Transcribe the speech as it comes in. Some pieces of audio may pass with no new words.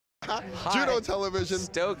JUNO Television.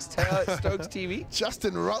 StokeS TV.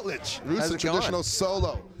 Justin Rutledge, Roots How's and it going? Traditional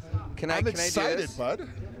Solo. I'm Can excited, I do this? bud.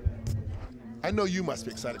 I know you must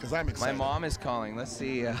be excited because I'm My excited. mom is calling. Let's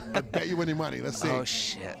see. I bet you any money. Let's see. Oh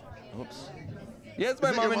shit. Oops. Yeah, it's my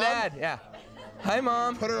Is it mom your and mom? dad. Yeah. Hi,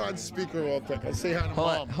 mom. Put her on speaker real quick. Let's say hi to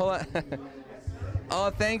mom. Hold on. Oh,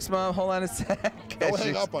 thanks, mom. Hold on a sec. Don't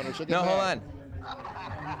hang up on her. She'll get No, hold mad.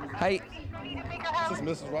 on. Hi. This is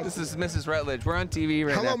Mrs. Rutledge. This is Mrs. Rutledge. We're on TV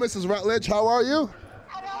right Hello, now. Mrs. Rutledge. How are you?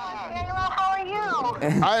 Hello, how are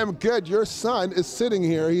you? I am good. Your son is sitting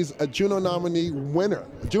here. He's a JUNO nominee winner.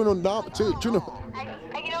 JUNO. You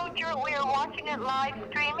know, we were watching it live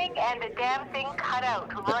streaming, and the damn thing cut out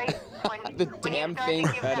right when The when damn you started thing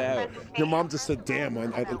to give cut that out. presentation. Your mom just said damn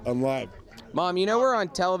on live. Mom, you know we're on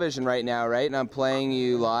television right now, right? And I'm playing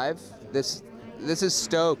you live. This is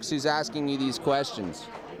StokeS who's asking you these questions.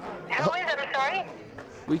 Who is it? I'm sorry?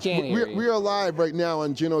 We can't hear you. We are live right now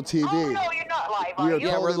on JUNO TV. Oh, no, you're not live, We are are you?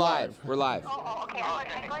 Yeah, we're totally live. We're live. Oh, okay.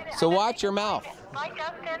 I'm going to, So watch your mouth. Bye,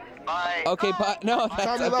 Justin. Bye. Okay, but no, Tell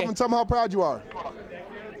that's me, love, okay. and tell me how proud you are.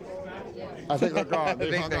 I think they're gone. I They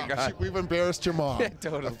think hung they're up. gone. We've embarrassed your mom.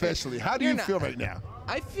 Totally. Officially. How do You're you not- feel right now?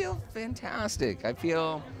 I feel fantastic. I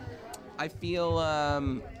feel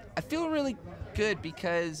really good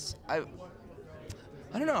because I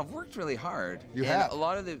don't know. I've worked really hard. You and have. A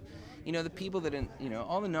lot of the, the people that,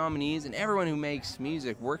 all the nominees and everyone who makes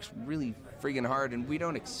music works really friggin' hard, and we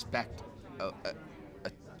don't expect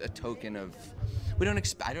a token of. We don't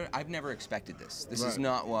expect. I've never expected this. This is Right.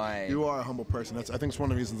 not why. You are a humble person. I think it's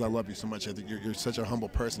one of the reasons I love you so much. I think you're such a humble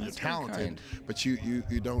person. You're That's very talented, kind. but you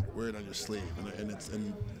don't wear it on your sleeve,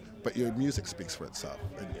 but your music speaks for itself,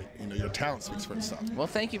 and your talent speaks for itself. Well,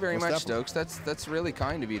 thank you very Most much, definitely. StokeS. That's really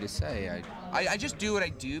kind of you to say. I just do what I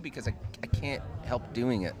do because I can't help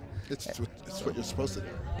doing it. It's what you're supposed to do.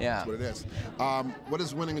 Yeah. That's what it is. What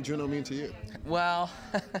does winning a JUNO mean to you? Well,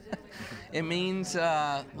 it means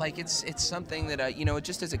like it's something that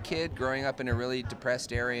just as a kid growing up in a really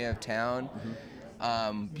depressed area of town,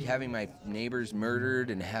 having my neighbors murdered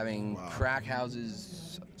and having crack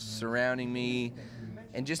houses surrounding me,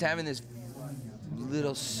 and just having this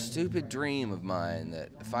little stupid dream of mine that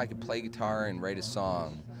if I could play guitar and write a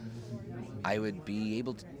song, I would be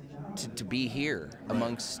able to be here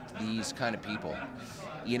amongst these kind of people,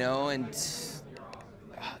 and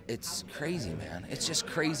it's crazy, man. It's just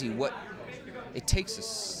crazy. It takes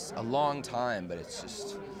us a long time, but it's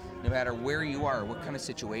just no matter where you are, what kind of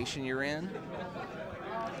situation you're in,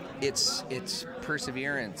 it's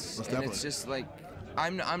perseverance, Most and definitely. it's just like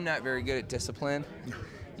I'm not very good at discipline,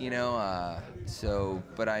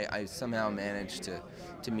 but I somehow managed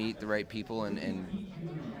to meet the right people and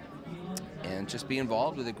just be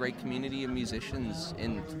involved with a great community of musicians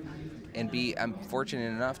I'm fortunate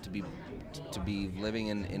enough to be living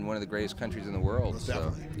in one of the greatest countries in the world. Most So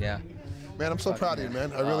definitely. yeah. Man, I'm so proud of you,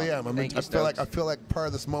 man. I really am. Thank you, I feel StokeS. like part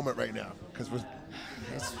of this moment right now because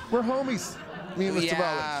we're homies. Me and Mr.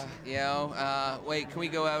 Rutledge. Wait, can we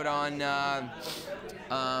go out on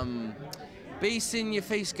bass in your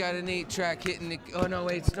face? Got an 8-track hitting it. Oh no,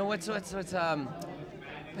 wait, no, what's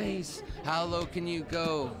bass? How low can you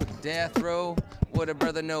go? Death row. What a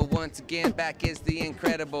brother know. Once again, back is the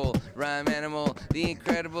incredible rhyme animal, the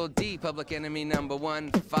incredible D. Public Enemy number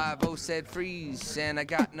 150 said freeze, and I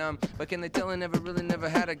got numb. But can they tell I never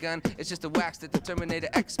had a gun? It's just a wax that the Terminator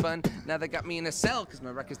X spun. Now they got me in a cell, cause my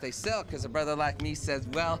records they sell. Cause a brother like me says,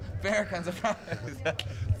 well, fair comes a price.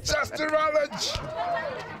 Justin Rutledge!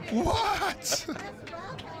 What?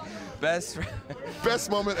 Best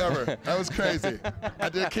moment ever. That was crazy.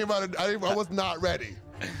 I was not ready.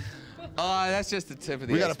 Oh, that's just the tip of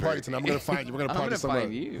the We got a iceberg. party tonight. I'm gonna find you. We're gonna I'm party gonna somewhere.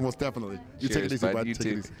 find you. Most definitely. You take it Cheers, easy, bud. You Take it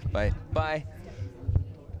too. easy. Bye. Bye.